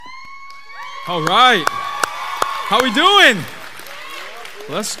All right. How we doing?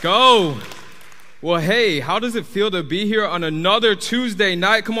 Let's go. Well, hey, how does it feel to be here on another Tuesday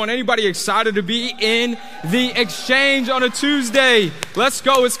night? Come on, anybody excited to be in the exchange on a Tuesday? Let's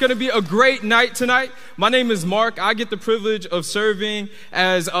go. It's going to be a great night tonight. My name is Mark. I get the privilege of serving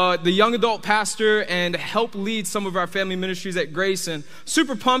as the young adult pastor and help lead some of our family ministries at Grace. And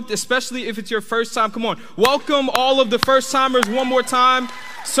super pumped, especially if it's your first time. Come on, welcome all of the first timers one more time.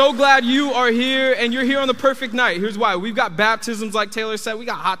 So glad you are here, and you're here on the perfect night. Here's why. We've got baptisms, like Taylor said. We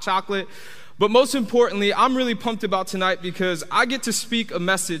got hot chocolate. But most importantly, I'm really pumped about tonight because I get to speak a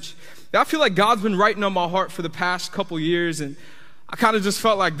message that I feel like God's been writing on my heart for the past couple years. And I kind of just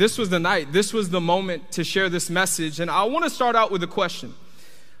felt like this was the night. This was the moment to share this message. And I want to start out with a question.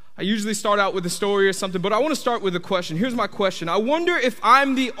 I usually start out with a story or something, but I want to start with a question. Here's my question. I wonder if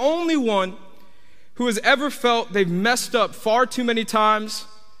I'm the only one who has ever felt they've messed up far too many times,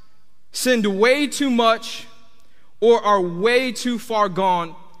 sinned way too much, or are way too far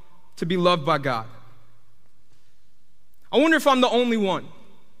gone to be loved by God. I wonder if I'm the only one.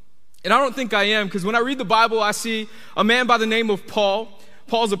 And I don't think I am, because when I read the Bible, I see a man by the name of Paul.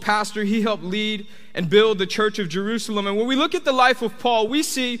 Paul's a pastor. He helped lead and build the church of Jerusalem. And when we look at the life of Paul, we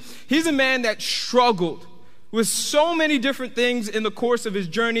see he's a man that struggled with so many different things in the course of his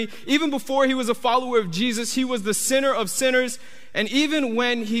journey. Even before he was a follower of Jesus, he was the sinner of sinners. And even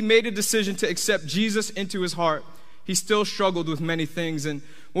when he made a decision to accept Jesus into his heart, he still struggled with many things. And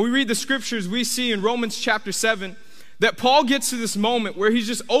when we read the scriptures, we see in Romans chapter 7 that Paul gets to this moment where he's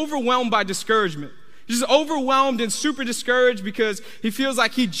just overwhelmed by discouragement. He's just overwhelmed and super discouraged because he feels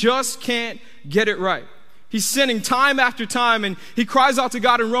like he just can't get it right. He's sinning time after time, and he cries out to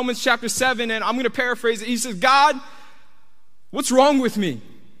God in Romans chapter 7, and I'm going to paraphrase it. He says, God, what's wrong with me?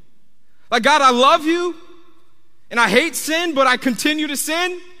 Like, God, I love you, and I hate sin, but I continue to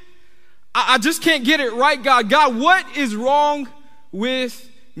sin. I just can't get it right, God. God, what is wrong with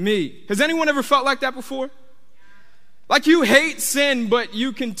me? Has anyone ever felt like that before? Like you hate sin, but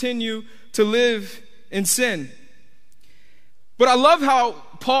you continue to live in sin. But I love how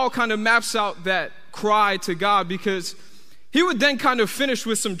Paul kind of maps out that cry to God, because he would then kind of finish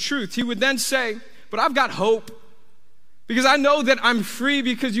with some truth. He would then say, but I've got hope, because I know that I'm free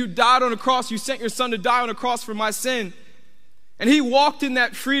because you died on a cross. You sent your son to die on a cross for my sin. And he walked in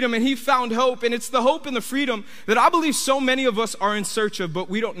that freedom, and he found hope. And it's the hope and the freedom that I believe so many of us are in search of, but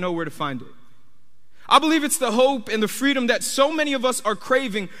we don't know where to find it. I believe it's the hope and the freedom that so many of us are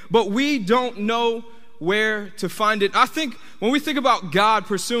craving, but we don't know where to find it. I think when we think about God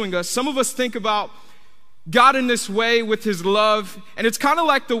pursuing us, some of us think about God in this way with his love, and it's kind of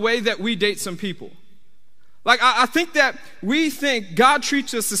like the way that we date some people. Like, I think that we think God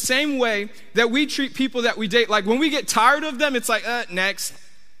treats us the same way that we treat people that we date. Like, when we get tired of them, it's like, next.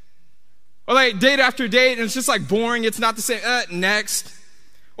 Or like date after date, and it's just like boring. It's not the same, next.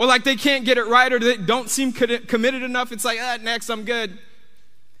 Or like they can't get it right, or they don't seem committed enough. It's like, next, I'm good.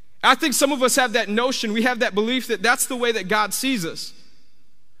 I think some of us have that notion. We have that belief that that's the way that God sees us.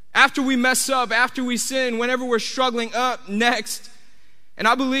 After we mess up, after we sin, whenever we're struggling, next. And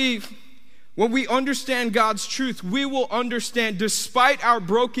I believe when we understand God's truth, we will understand despite our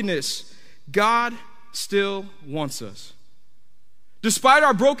brokenness, God still wants us. Despite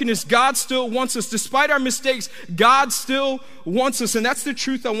our brokenness, God still wants us. Despite our mistakes, God still wants us. And that's the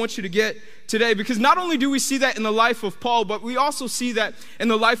truth I want you to get today, because not only do we see that in the life of Paul, but we also see that in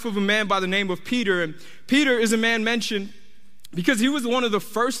the life of a man by the name of Peter. And Peter is a man mentioned because he was one of the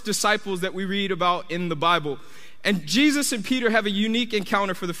first disciples that we read about in the Bible. And Jesus and Peter have a unique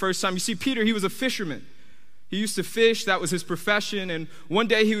encounter for the first time. You see, Peter, he was a fisherman. He used to fish. That was his profession. And one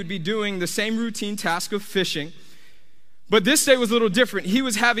day he would be doing the same routine task of fishing. But this day was a little different. He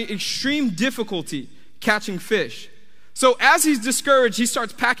was having extreme difficulty catching fish. So as he's discouraged, he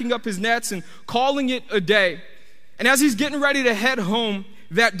starts packing up his nets and calling it a day. And as he's getting ready to head home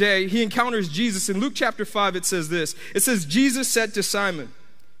that day, he encounters Jesus. In Luke chapter 5, it says this. It says, Jesus said to Simon,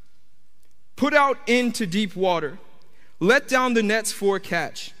 put out into deep water, let down the nets for a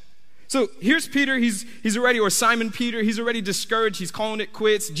catch. So here's Peter, he's already, or Simon Peter, he's already discouraged, he's calling it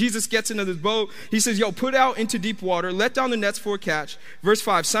quits. Jesus gets into the boat, he says, put out into deep water, let down the nets for a catch. Verse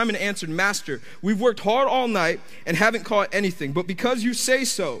 5, Simon answered, Master, we've worked hard all night and haven't caught anything, but because you say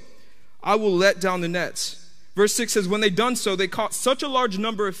so, I will let down the nets. Verse 6 says, when they done so, they caught such a large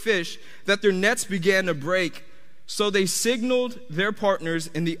number of fish that their nets began to break. So they signaled their partners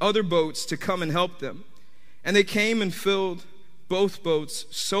in the other boats to come and help them. And they came and filled both boats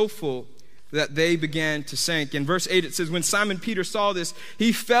so full that they began to sink. In verse 8 it says, when Simon Peter saw this,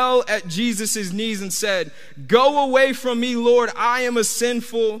 he fell at Jesus' knees and said, go away from me, Lord, I am a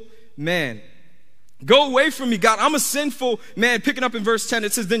sinful man. Go away from me, God. I'm a sinful man. Picking up in verse 10,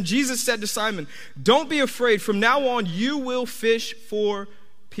 it says, then Jesus said to Simon, don't be afraid. From now on, you will fish for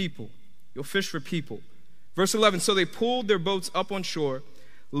people. You'll fish for people. Verse 11, so they pulled their boats up on shore,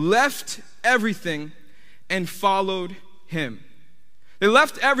 left everything, and followed him. They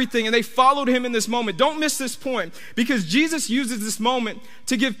left everything and they followed him in this moment. Don't miss this point, because Jesus uses this moment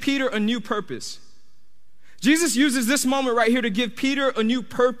to give Peter a new purpose. Jesus uses this moment right here to give Peter a new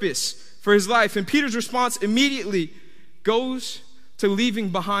purpose for his life. And Peter's response immediately goes to leaving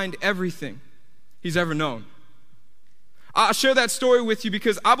behind everything he's ever known. I'll share that story with you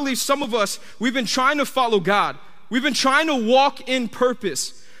because I believe some of us, we've been trying to follow God. We've been trying to walk in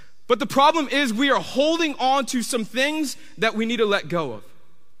purpose. But the problem is we are holding on to some things that we need to let go of.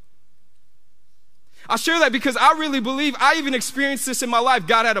 I share that because I really believe, I even experienced this in my life.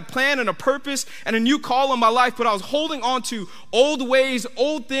 God had a plan and a purpose and a new call on my life, but I was holding on to old ways,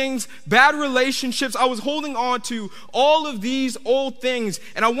 old things, bad relationships. I was holding on to all of these old things.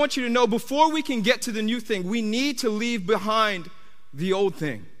 And I want you to know, before we can get to the new thing, we need to leave behind the old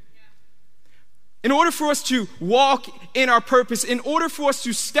thing. In order for us to walk in our purpose, in order for us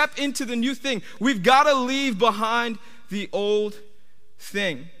to step into the new thing, we've got to leave behind the old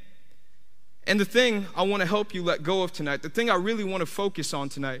thing. And the thing I want to help you let go of tonight, the thing I really want to focus on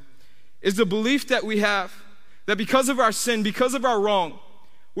tonight, is the belief that we have that because of our sin, because of our wrong,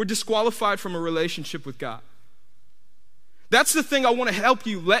 we're disqualified from a relationship with God. That's the thing I want to help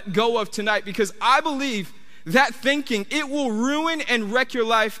you let go of tonight, because I believe that thinking, it will ruin and wreck your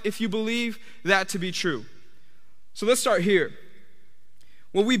life if you believe that to be true. So let's start here.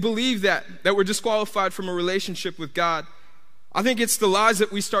 When we believe that we're disqualified from a relationship with God, I think it's the lies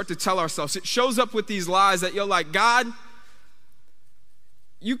that we start to tell ourselves. It shows up with these lies that you're like, God,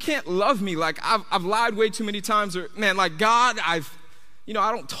 you can't love me. Like, I've lied way too many times. Or, man, like, God, I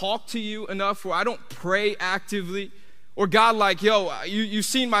don't talk to you enough, or I don't pray actively. Or God, like, yo, you've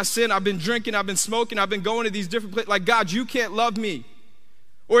seen my sin. I've been drinking, I've been smoking, I've been going to these different places. Like, God, you can't love me.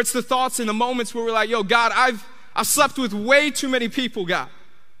 Or it's the thoughts and the moments where we're like, yo, God, I've slept with way too many people, God.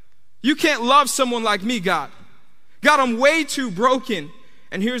 You can't love someone like me, God. God, I'm way too broken.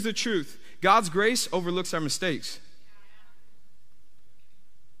 And here's the truth. God's grace overlooks our mistakes.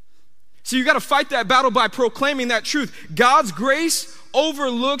 So you got to fight that battle by proclaiming that truth. God's grace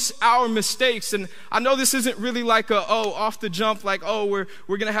overlooks our mistakes. And I know this isn't really like off the jump, like, we're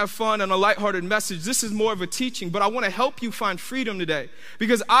going to have fun and a lighthearted message. This is more of a teaching, but I want to help you find freedom today,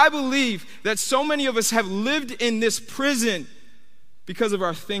 because I believe that so many of us have lived in this prison because of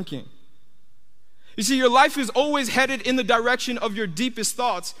our thinking. You see, your life is always headed in the direction of your deepest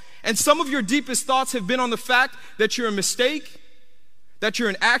thoughts. And some of your deepest thoughts have been on the fact that you're a mistake, that you're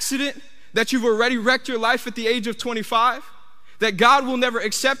an accident, that you've already wrecked your life at the age of 25, that God will never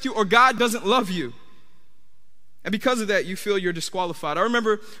accept you, or God doesn't love you. And because of that, you feel you're disqualified. I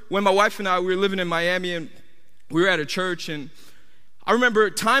remember when my wife and I, we were living in Miami, and we were at a church, and I remember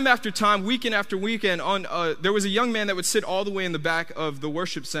time after time, weekend after weekend, there was a young man that would sit all the way in the back of the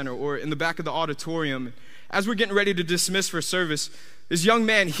worship center or in the back of the auditorium. As we're getting ready to dismiss for service, this young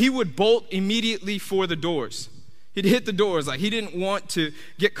man, he would bolt immediately for the doors. He'd hit the doors. Like, he didn't want to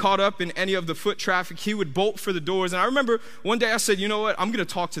get caught up in any of the foot traffic. He would bolt for the doors. And I remember one day I said, you know what? I'm going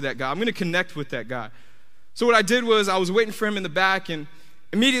to talk to that guy. I'm going to connect with that guy. So what I did was I was waiting for him in the back, and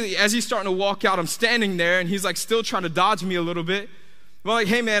immediately as he's starting to walk out, I'm standing there, and he's like still trying to dodge me a little bit. I'm like,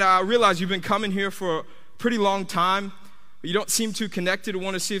 hey man, I realize you've been coming here for a pretty long time. But you don't seem too connected. I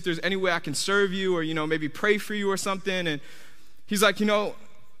want to see if there's any way I can serve you, or, maybe pray for you or something. And he's like,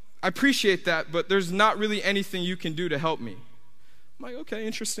 I appreciate that, but there's not really anything you can do to help me. I'm like, okay,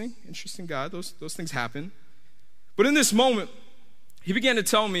 interesting guy. Those things happen. But in this moment, he began to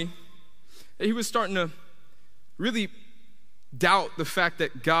tell me that he was starting to really doubt the fact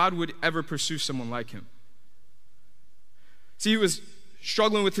that God would ever pursue someone like him. See, he was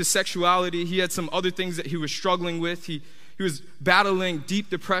struggling with his sexuality. He had some other things that he was struggling with. He was battling deep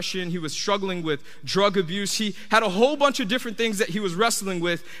depression. He was struggling with drug abuse. He had a whole bunch of different things that he was wrestling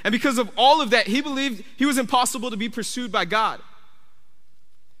with. And because of all of that, he believed he was impossible to be pursued by God.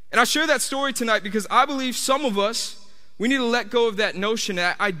 And I share that story tonight because I believe some of us, we need to let go of that notion,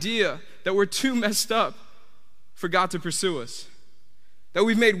 that idea that we're too messed up for God to pursue us. That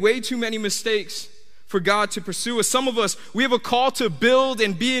we've made way too many mistakes for God to pursue us. Some of us, we have a call to build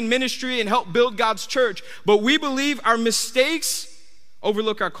and be in ministry and help build God's church, but we believe our mistakes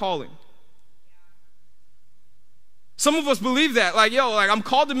overlook our calling. Some of us believe that, I'm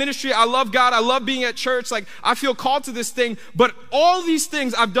called to ministry, I love God, I love being at church, I feel called to this thing, but all these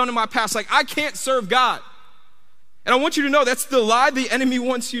things I've done in my past, I can't serve God. And I want you to know that's the lie the enemy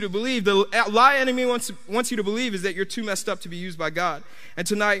wants you to believe. The lie enemy wants you to believe is that you're too messed up to be used by God. And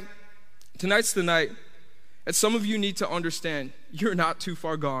tonight's the night that some of you need to understand you're not too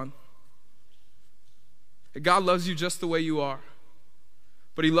far gone. That God loves you just the way you are,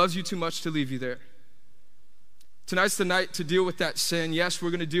 but he loves you too much to leave you there. Tonight's the night to deal with that sin. Yes, we're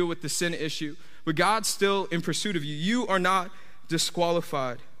going to deal with the sin issue, but God's still in pursuit of you. You are not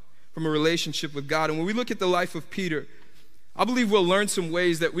disqualified from a relationship with God. And when we look at the life of Peter, I believe we'll learn some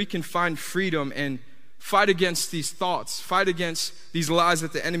ways that we can find freedom and fight against these thoughts, fight against these lies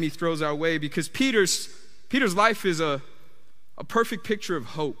that the enemy throws our way, because Peter's life is a perfect picture of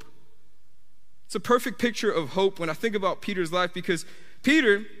hope. It's a perfect picture of hope when I think about Peter's life, because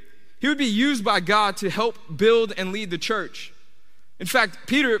Peter, he would be used by God to help build and lead the church. In fact,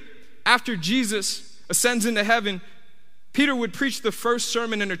 Peter, after Jesus ascends into heaven, Peter would preach the first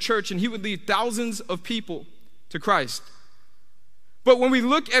sermon in a church, and he would lead thousands of people to Christ. But when we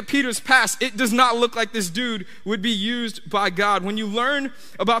look at Peter's past, it does not look like this dude would be used by God. When you learn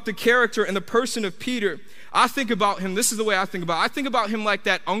about the character and the person of Peter, I think about him, this is the way I think about him. I think about him like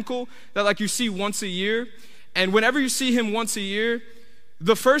that uncle that like you see once a year. And whenever you see him once a year,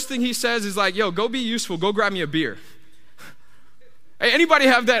 the first thing he says is like, yo, go be useful, go grab me a beer. Hey, anybody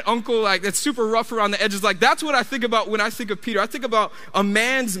have that uncle like that's super rough around the edges? Like that's what I think about when I think of Peter. I think about a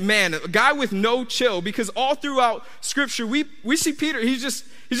man's man, a guy with no chill, because all throughout Scripture we see Peter. He's just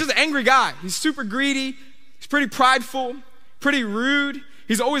an angry guy. He's super greedy. He's pretty prideful, pretty rude.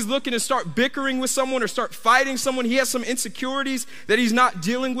 He's always looking to start bickering with someone or start fighting someone. He has some insecurities that he's not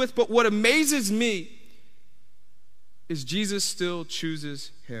dealing with. But what amazes me is Jesus still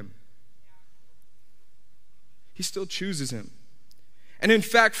chooses him. He still chooses him. And in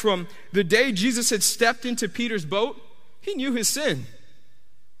fact, from the day Jesus had stepped into Peter's boat, he knew his sin.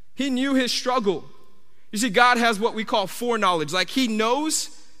 He knew his struggle. You see, God has what we call foreknowledge. Like he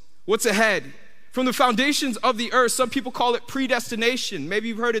knows what's ahead. From the foundations of the earth, some people call it predestination. Maybe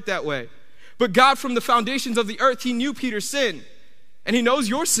you've heard it that way. But God, from the foundations of the earth, he knew Peter's sin. And he knows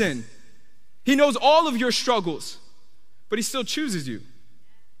your sin. He knows all of your struggles. But he still chooses you.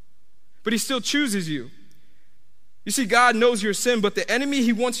 But he still chooses you. You see, God knows your sin, but the enemy,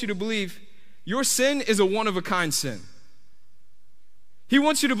 he wants you to believe your sin is a one-of-a-kind sin. He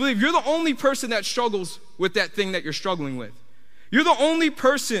wants you to believe you're the only person that struggles with that thing that you're struggling with. You're the only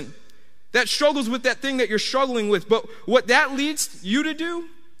person that struggles with that thing that you're struggling with. But what that leads you to do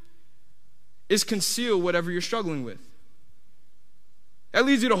is conceal whatever you're struggling with. That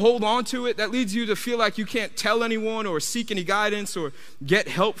leads you to hold on to it. That leads you to feel like you can't tell anyone or seek any guidance or get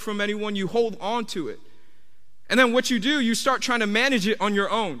help from anyone. You hold on to it. And then what you do, you start trying to manage it on your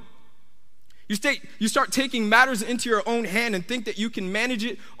own. You start taking matters into your own hand and think that you can manage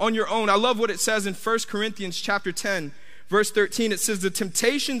it on your own. I love what it says in 1 Corinthians chapter 10, verse 13. It says, the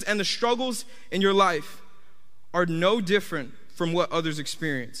temptations and the struggles in your life are no different from what others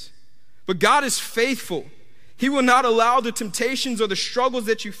experience. But God is faithful. He will not allow the temptations or the struggles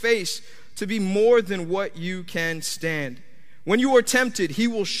that you face to be more than what you can stand. When you are tempted, he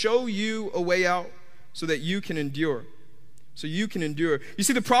will show you a way out so that you can endure. So you can endure. You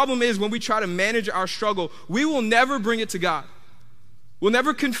see, the problem is when we try to manage our struggle, we will never bring it to God. We'll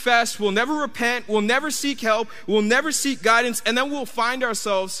never confess. We'll never repent. We'll never seek help. We'll never seek guidance. And then we'll find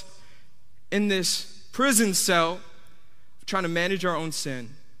ourselves in this prison cell trying to manage our own sin.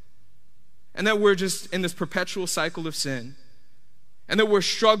 And that we're just in this perpetual cycle of sin. And that we're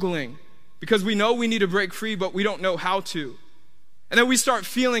struggling because we know we need to break free, but we don't know how to. And then we start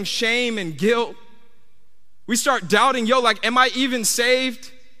feeling shame and guilt. We start doubting, like, am I even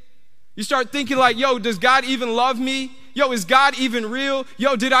saved? You start thinking like, does God even love me? Is God even real?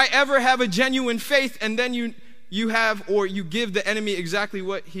 Did I ever have a genuine faith? And then you have, or you give the enemy exactly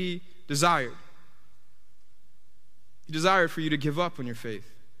what he desired. He desired for you to give up on your faith.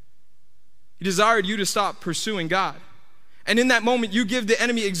 He desired you to stop pursuing God. And in that moment, you give the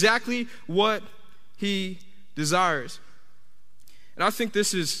enemy exactly what he desires. And I think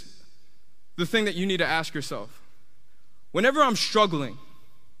this is the thing that you need to ask yourself. Whenever I'm struggling,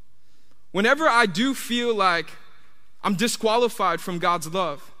 whenever I do feel like I'm disqualified from God's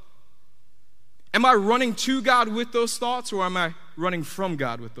love, am I running to God with those thoughts, or am I running from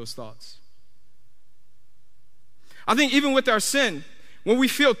God with those thoughts? I think even with our sin, when we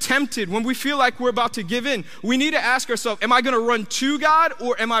feel tempted, when we feel like we're about to give in, we need to ask ourselves, am I going to run to God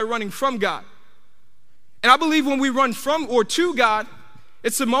or am I running from God? And I believe when we run from or to God,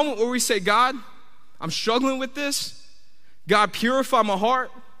 it's the moment where we say, God, I'm struggling with this. God, purify my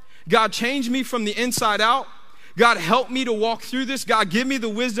heart. God, change me from the inside out. God, help me to walk through this. God, give me the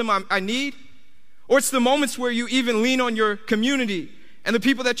wisdom I need. Or it's the moments where you even lean on your community and the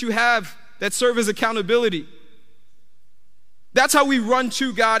people that you have that serve as accountability. That's how we run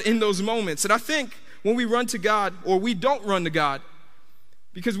to God in those moments. And I think when we run to God, or we don't run to God,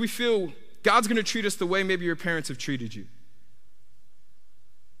 because we feel God's going to treat us the way maybe your parents have treated you.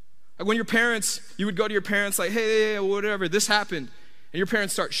 Like when your parents, you would go to your parents like, hey, whatever, this happened. And your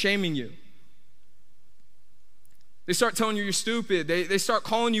parents start shaming you. They start telling you you're stupid. They start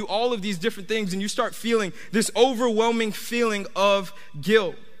calling you all of these different things, and you start feeling this overwhelming feeling of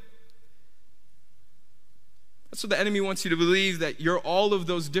guilt. That's what the enemy wants you to believe, that you're all of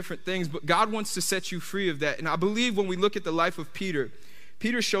those different things, but God wants to set you free of that. And I believe when we look at the life of Peter,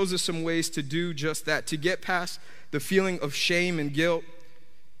 Peter shows us some ways to do just that, to get past the feeling of shame and guilt.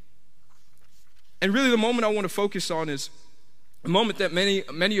 And really the moment I want to focus on is a moment that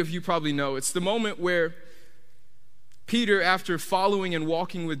many of you probably know. It's the moment where Peter, after following and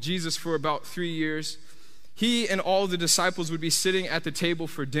walking with Jesus for about 3 years, he and all the disciples would be sitting at the table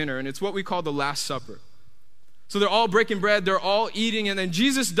for dinner, and it's what we call the Last Supper. So they're all breaking bread, they're all eating, and then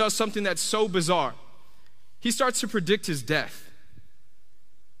Jesus does something that's so bizarre. He starts to predict his death.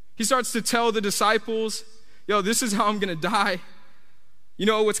 He starts to tell the disciples, yo, this is how I'm going to die. You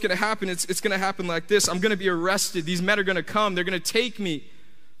know what's going to happen? It's going to happen like this. I'm going to be arrested. These men are going to come. They're going to take me.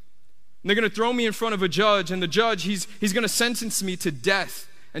 And they're going to throw me in front of a judge, and the judge, he's going to sentence me to death,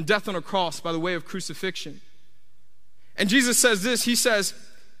 and death on a cross by the way of crucifixion. And Jesus says this, he says,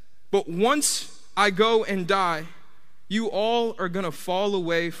 but once I go and die, you all are going to fall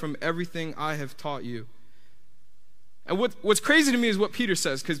away from everything I have taught you. And what's crazy to me is what Peter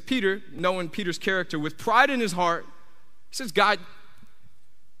says, because Peter, knowing Peter's character, with pride in his heart, he says, God,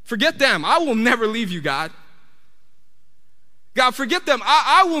 forget them. I will never leave you, God. God, forget them.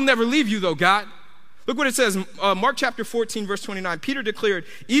 I will never leave you, though, God. Look what it says, Mark chapter 14, verse 29. Peter declared,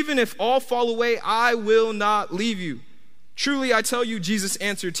 even if all fall away, I will not leave you. Truly, I tell you, Jesus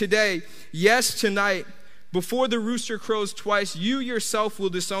answered, today, yes, tonight, before the rooster crows twice, you yourself will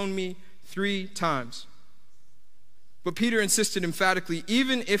disown me 3 times. But Peter insisted emphatically,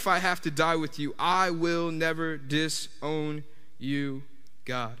 even if I have to die with you, I will never disown you,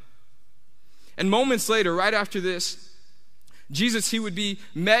 God. And moments later, right after this, Jesus, he would be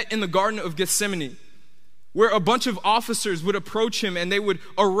met in the Garden of Gethsemane, where a bunch of officers would approach him and they would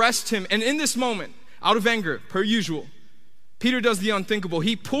arrest him. And in this moment, out of anger, per usual, Peter does the unthinkable.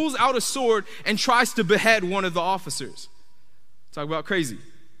 He pulls out a sword and tries to behead one of the officers. Talk about crazy.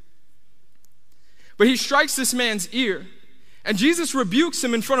 But he strikes this man's ear, and Jesus rebukes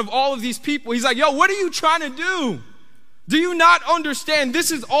him in front of all of these people. He's like, yo, what are you trying to do? Do you not understand?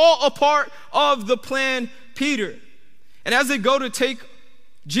 This is all a part of the plan, Peter. And as they go to take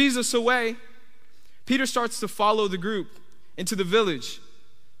Jesus away, Peter starts to follow the group into the village.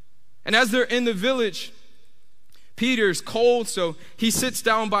 And as they're in the village, Peter's cold, so he sits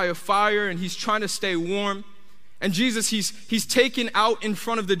down by a fire and he's trying to stay warm. And Jesus, he's taken out in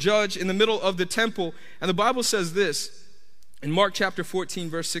front of the judge in the middle of the temple. And the Bible says this, in Mark chapter 14,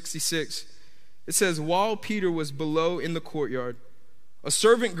 verse 66, it says, while Peter was below in the courtyard, a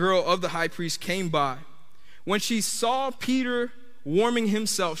servant girl of the high priest came by. When she saw Peter warming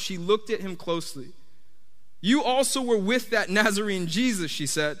himself, she looked at him closely. You also were with that Nazarene Jesus, she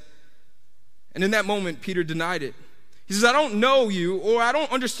said. And in that moment, Peter denied it. He says, I don't know you, or I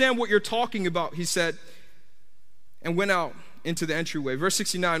don't understand what you're talking about, he said, and went out into the entryway. Verse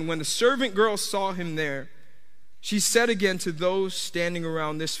 69, when the servant girl saw him there, she said again to those standing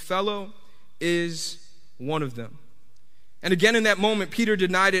around, this fellow is one of them. And again in that moment, Peter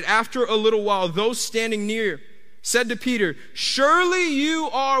denied it. After a little while, those standing near said to Peter, surely you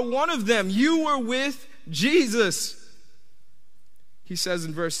are one of them. You were with Jesus. He says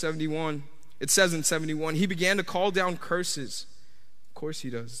in verse 71, it says in 71, he began to call down curses. Of course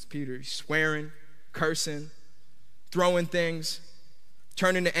he does. It's Peter. He's swearing, cursing, throwing things,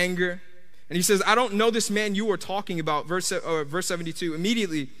 turning to anger. And he says, I don't know this man you are talking about. Verse 72,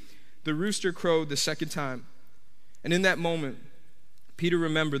 immediately the rooster crowed the second time. And in that moment, Peter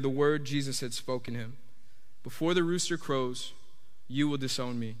remembered the word Jesus had spoken to him. Before the rooster crows, you will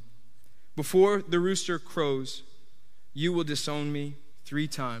disown me. Before the rooster crows, you will disown me 3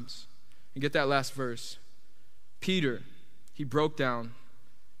 times. And get that last verse. Peter, he broke down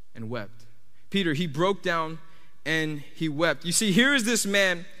and wept. Peter, he broke down and he wept. You see, here is this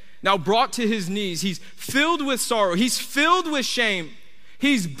man now brought to his knees. He's filled with sorrow. He's filled with shame.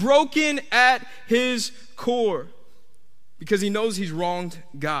 He's broken at his core because he knows he's wronged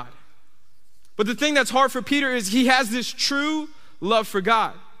God. But the thing that's hard for Peter is he has this true love for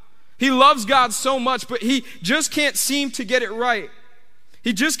God. He loves God so much, but he just can't seem to get it right.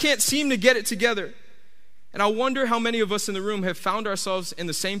 He just can't seem to get it together. And I wonder how many of us in the room have found ourselves in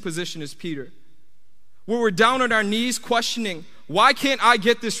the same position as Peter, where we're down on our knees questioning, why can't I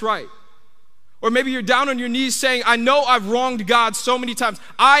get this right? Or maybe you're down on your knees saying, I know I've wronged God so many times.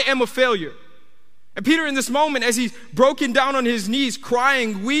 I am a failure. And Peter, in this moment, as he's broken down on his knees,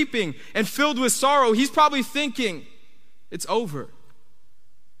 crying, weeping, and filled with sorrow, he's probably thinking, it's over.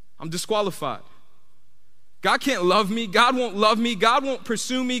 I'm disqualified. God can't love me. God won't love me. God won't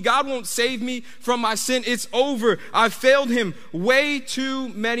pursue me. God won't save me from my sin. It's over. I've failed him way too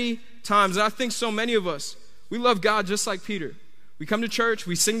many times. And I think so many of us, we love God just like Peter. We come to church,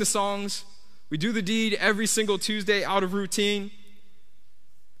 we sing the songs, we do the deed every single Tuesday out of routine.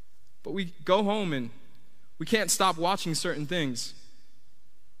 But we go home and we can't stop watching certain things.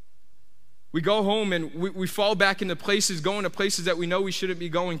 We go home and we fall back into places, going to places that we know we shouldn't be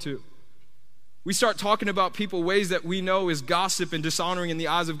going to. We start talking about people ways that we know is gossip and dishonoring in the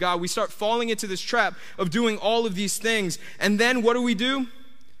eyes of God. We start falling into this trap of doing all of these things. And then what do?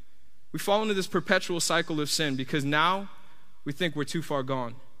 We fall into this perpetual cycle of sin because now we think we're too far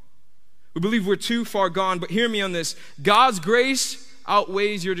gone. We believe we're too far gone, but hear me on this. God's grace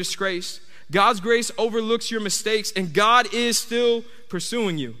outweighs your disgrace. God's grace overlooks your mistakes, and God is still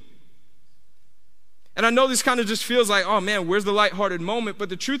pursuing you. And I know this kind of just feels like, oh man, where's the lighthearted moment? But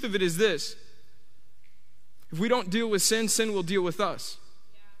the truth of it is this. If we don't deal with sin, sin will deal with us.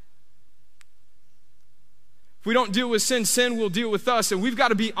 If we don't deal with sin, sin will deal with us. And we've got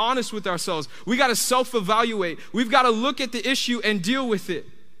to be honest with ourselves. We've got to self-evaluate. We've got to look at the issue and deal with it.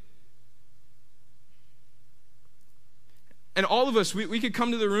 And all of us, we could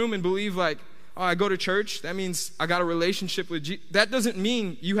come to the room and believe like, oh, I go to church. That means I got a relationship with Jesus. That doesn't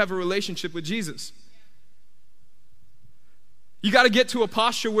mean you have a relationship with Jesus. You got to get to a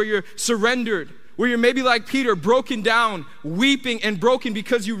posture where you're surrendered, where you're maybe like Peter, broken down, weeping and broken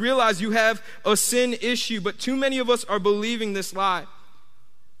because you realize you have a sin issue. But too many of us are believing this lie.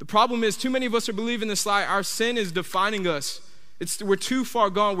 The problem is too many of us are believing this lie. Our sin is defining us. We're too far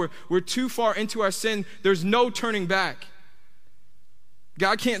gone. We're too far into our sin. There's no turning back.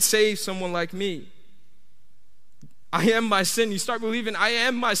 God can't save someone like me. I am my sin. You start believing I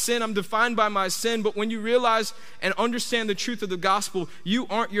am my sin. I'm defined by my sin. But when you realize and understand the truth of the gospel, you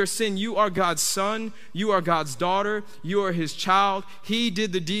aren't your sin. You are God's son. You are God's daughter. You are his child. He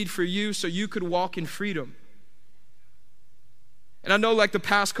did the deed for you so you could walk in freedom. And I know like the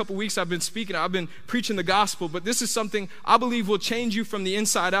past couple weeks I've been preaching the gospel, but this is something I believe will change you from the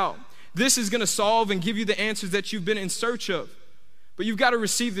inside out. This is going to solve and give you the answers that you've been in search of. But you've got to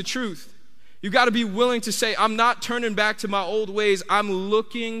receive the truth. You've got to be willing to say, I'm not turning back to my old ways. I'm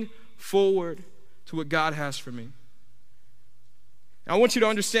looking forward to what God has for me. And I want you to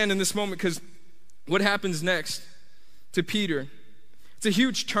understand in this moment, because what happens next to Peter, it's a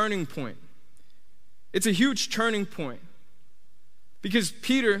huge turning point. It's a huge turning point. Because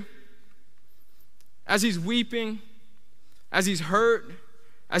Peter, as he's weeping, as he's hurt,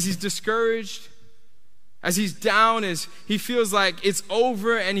 as he's discouraged, as he's down, as he feels like it's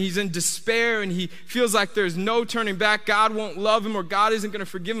over and he's in despair and he feels like there's no turning back, God won't love him or God isn't going to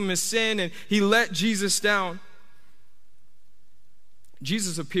forgive him his sin, and he let Jesus down.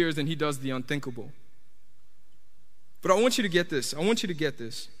 Jesus appears and he does the unthinkable. But I want you to get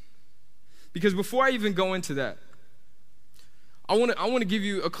this. Because before I even go into that, I want to give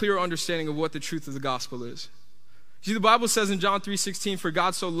you a clear understanding of what the truth of the gospel is. See, the Bible says in John 3:16, for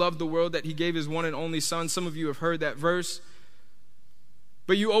God so loved the world that he gave his one and only son. Some of you have heard that verse,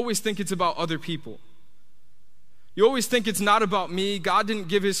 but you always think it's about other people. You always think it's not about me. God didn't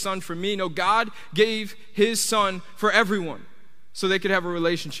give his son for me. No, God gave his son for everyone so they could have a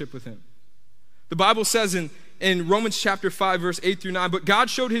relationship with him. The Bible says in Romans chapter 5, verse 8 through 9, but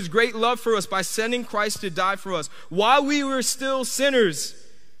God showed his great love for us by sending Christ to die for us while we were still sinners.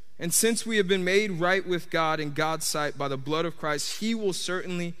 And since we have been made right with God in God's sight by the blood of Christ, he will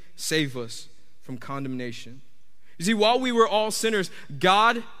certainly save us from condemnation. You see, while we were all sinners,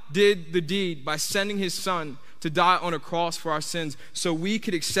 God did the deed by sending his son to die on a cross for our sins so we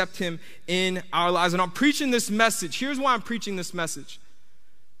could accept him in our lives. And I'm preaching this message. Here's why I'm preaching this message.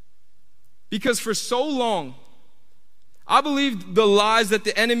 Because for so long, I believed the lies that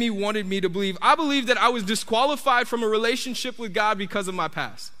the enemy wanted me to believe. I believed that I was disqualified from a relationship with God because of my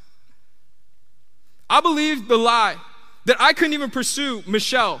past. I believed the lie that I couldn't even pursue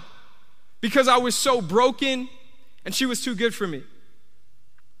Michelle because I was so broken and she was too good for me.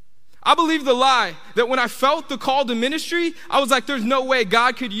 I believed the lie that when I felt the call to ministry, I was like, there's no way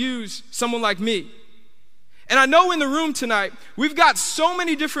God could use someone like me. And I know in the room tonight, we've got so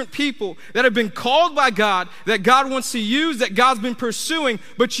many different people that have been called by God, that God wants to use, that God's been pursuing,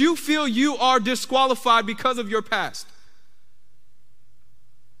 but you feel you are disqualified because of your past.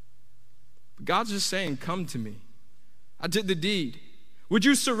 But God's just saying, come to me. I did the deed. Would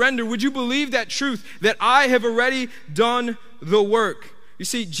you surrender? Would you believe that truth, that I have already done the work? You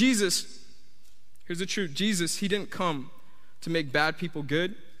see, Jesus, here's the truth. Jesus, he didn't come to make bad people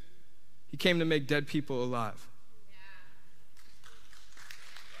good. He came to make dead people alive.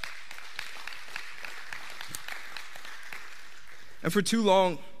 And for too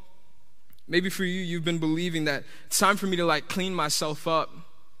long, maybe for you, you've been believing that it's time for me to clean myself up.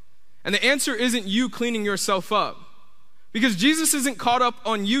 And the answer isn't you cleaning yourself up. Because Jesus isn't caught up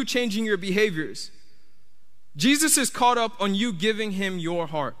on you changing your behaviors. Jesus is caught up on you giving him your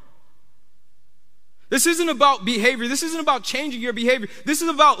heart. This isn't about behavior. This isn't about changing your behavior. This is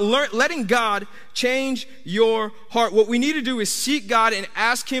about letting God change your heart. What we need to do is seek God and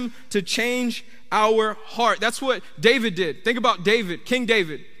ask him to change our heart. That's what David did. Think about David, King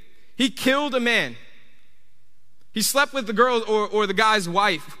David. He killed a man. He slept with the girl or the guy's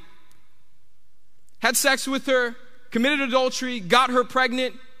wife. Had sex with her, committed adultery, got her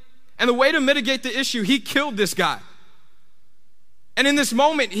pregnant. And the way to mitigate the issue, he killed this guy. And in this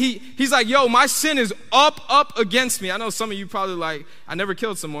moment, he's like, yo, my sin is up against me. I know some of you probably I never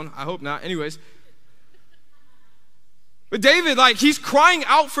killed someone. I hope not. Anyways. But David, he's crying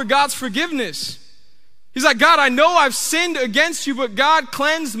out for God's forgiveness. He's like, God, I know I've sinned against you, but God,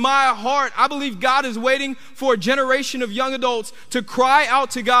 cleanse my heart. I believe God is waiting for a generation of young adults to cry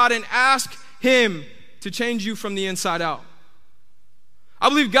out to God and ask him to change you from the inside out. I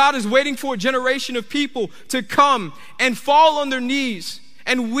believe God is waiting for a generation of people to come and fall on their knees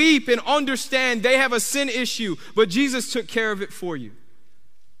and weep and understand they have a sin issue, but Jesus took care of it for you.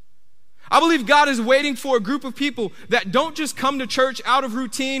 I believe God is waiting for a group of people that don't just come to church out of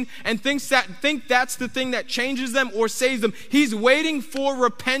routine and think that's the thing that changes them or saves them. He's waiting for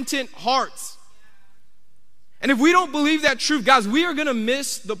repentant hearts. And if we don't believe that truth, guys, we are going to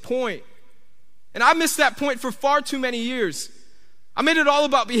miss the point. And I missed that point for far too many years. I made it all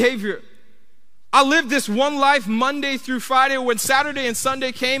about behavior. I lived this one life Monday through Friday. When Saturday and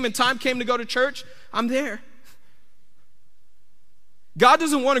Sunday came and time came to go to church, I'm there. God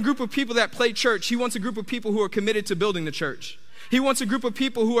doesn't want a group of people that play church. He wants a group of people who are committed to building the church. He wants a group of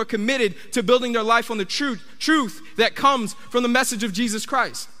people who are committed to building their life on the truth that comes from the message of Jesus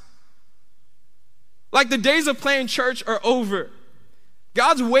Christ. The days of playing church are over.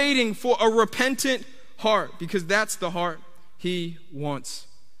 God's waiting for a repentant heart because that's the heart he wants.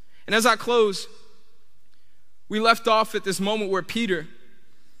 And as I close, we left off at this moment where Peter,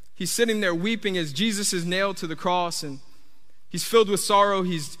 he's sitting there weeping as Jesus is nailed to the cross, and he's filled with sorrow,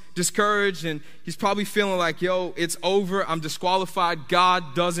 he's discouraged, and he's probably feeling like, yo, it's over, I'm disqualified,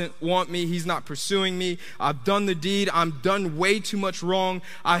 God doesn't want me, he's not pursuing me, I've done the deed, I've done way too much wrong,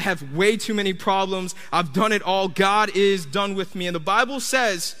 I have way too many problems, I've done it all, God is done with me. And the Bible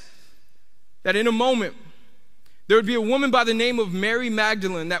says that in a moment, there would be a woman by the name of Mary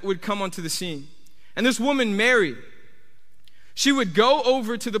Magdalene that would come onto the scene. And this woman, Mary, she would go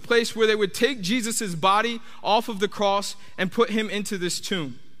over to the place where they would take Jesus' body off of the cross and put him into this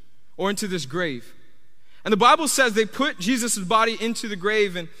tomb or into this grave. And the Bible says they put Jesus' body into the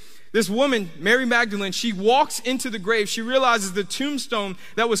grave, and this woman, Mary Magdalene, she walks into the grave. She realizes the tombstone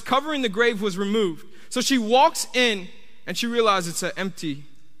that was covering the grave was removed. So she walks in and she realizes it's an empty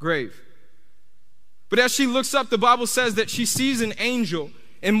grave. But as she looks up, the Bible says that she sees an angel.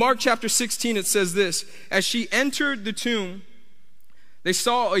 In Mark chapter 16, it says this: as she entered the tomb, they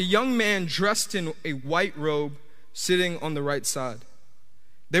saw a young man dressed in a white robe sitting on the right side.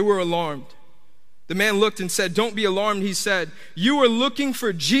 They were alarmed. The man looked and said, "Don't be alarmed," he said. "You are looking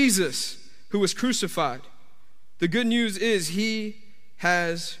for Jesus who was crucified. The good news is he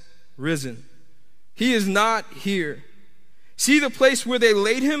has risen. He is not here. See the place where they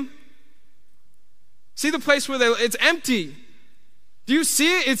laid him? See the place where it's empty. Do you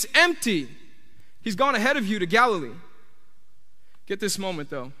see it? It's empty. He's gone ahead of you to Galilee." Get this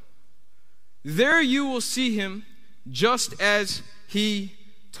moment though. There you will see him just as he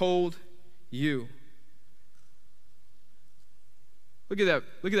told you. Look at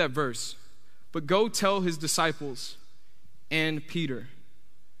that verse. But go tell his disciples and Peter.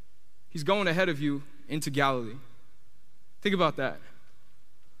 He's going ahead of you into Galilee. Think about that.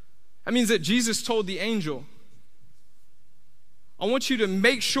 That means that Jesus told the angel, I want you to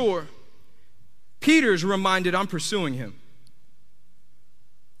make sure Peter's reminded I'm pursuing him.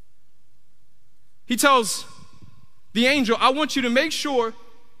 He tells the angel, I want you to make sure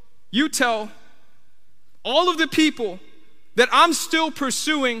you tell all of the people that I'm still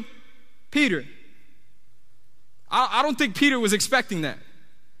pursuing Peter. I don't think Peter was expecting that.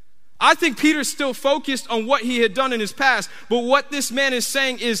 I think Peter's still focused on what he had done in his past. But what this man is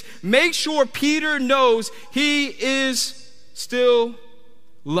saying is, make sure Peter knows he is still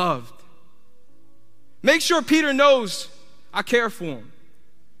loved. Make sure Peter knows I care for him.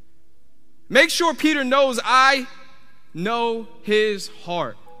 Make sure Peter knows I know his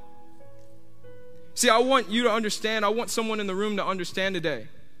heart. See, I want you to understand, I want someone in the room to understand today.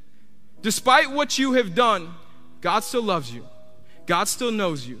 Despite what you have done, God still loves you. God still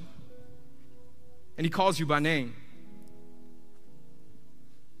knows you. And he calls you by name.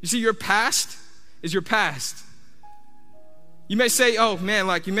 You see, your past is your past. You may say, oh man,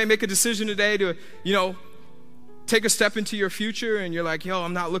 like you may make a decision today to, take a step into your future and you're like,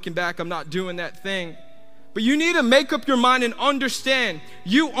 I'm not looking back, I'm not doing that thing. But you need to make up your mind and understand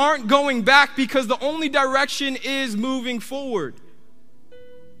you aren't going back because the only direction is moving forward.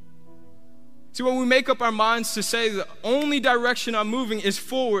 See, when we make up our minds to say the only direction I'm moving is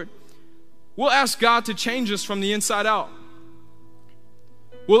forward, we'll ask God to change us from the inside out.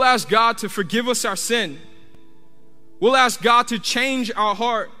 We'll ask God to forgive us our sin. We'll ask God to change our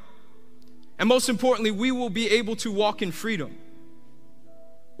heart. And most importantly, we will be able to walk in freedom.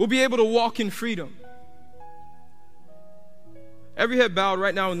 We'll be able to walk in freedom. Every head bowed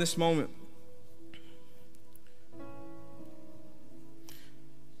right now in this moment.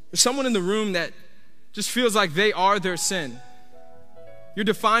 There's someone in the room that just feels like they are their sin. You're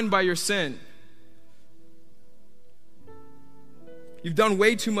defined by your sin. You've done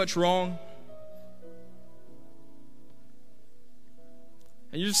way too much wrong.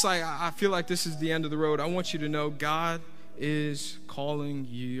 And you're just like, I feel like this is the end of the road. I want you to know God is calling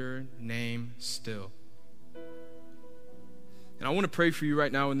your name still. And I want to pray for you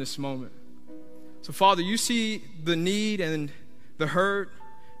right now in this moment. So, Father, you see the need and the hurt.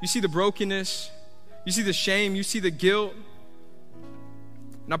 You see the brokenness. You see the shame. You see the guilt.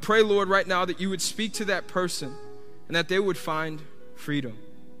 And I pray, Lord, right now that you would speak to that person and that they would find freedom.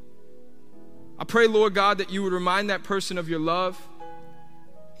 I pray, Lord God, that you would remind that person of your love.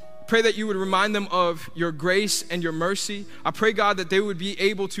 I pray that you would remind them of your grace and your mercy. I pray, God, that they would be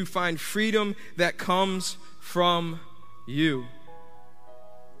able to find freedom that comes from you.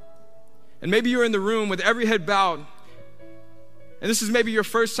 And maybe you're in the room with every head bowed, and this is maybe your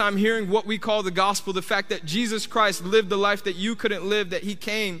first time hearing what we call the gospel, the fact that Jesus Christ lived the life that you couldn't live, that he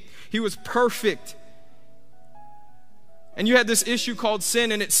came, he was perfect. And you had this issue called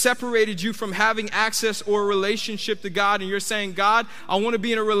sin, and it separated you from having access or a relationship to God. And you're saying, God, I want to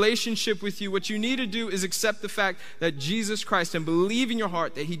be in a relationship with you. What you need to do is accept the fact that Jesus Christ, and believe in your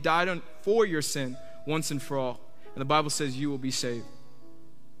heart that he died for your sin once and for all. And the Bible says you will be saved.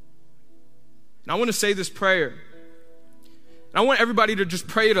 And I want to say this prayer. And I want everybody to just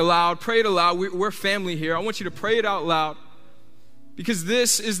pray it aloud. Pray it aloud. We're family here. I want you to pray it out loud. Because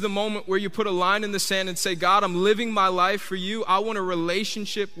this is the moment where you put a line in the sand and say, God, I'm living my life for you. I want a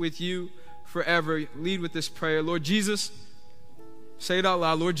relationship with you forever. Lead with this prayer. Lord Jesus, say it out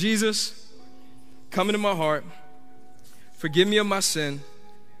loud. Lord Jesus, come into my heart. Forgive me of my sin.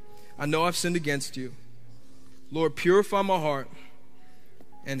 I know I've sinned against you. Lord, purify my heart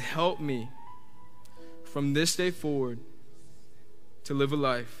and help me from this day forward to live a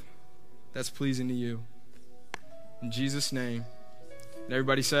life that's pleasing to you. In Jesus' name. And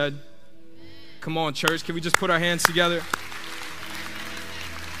everybody said, come on, church, can we just put our hands together?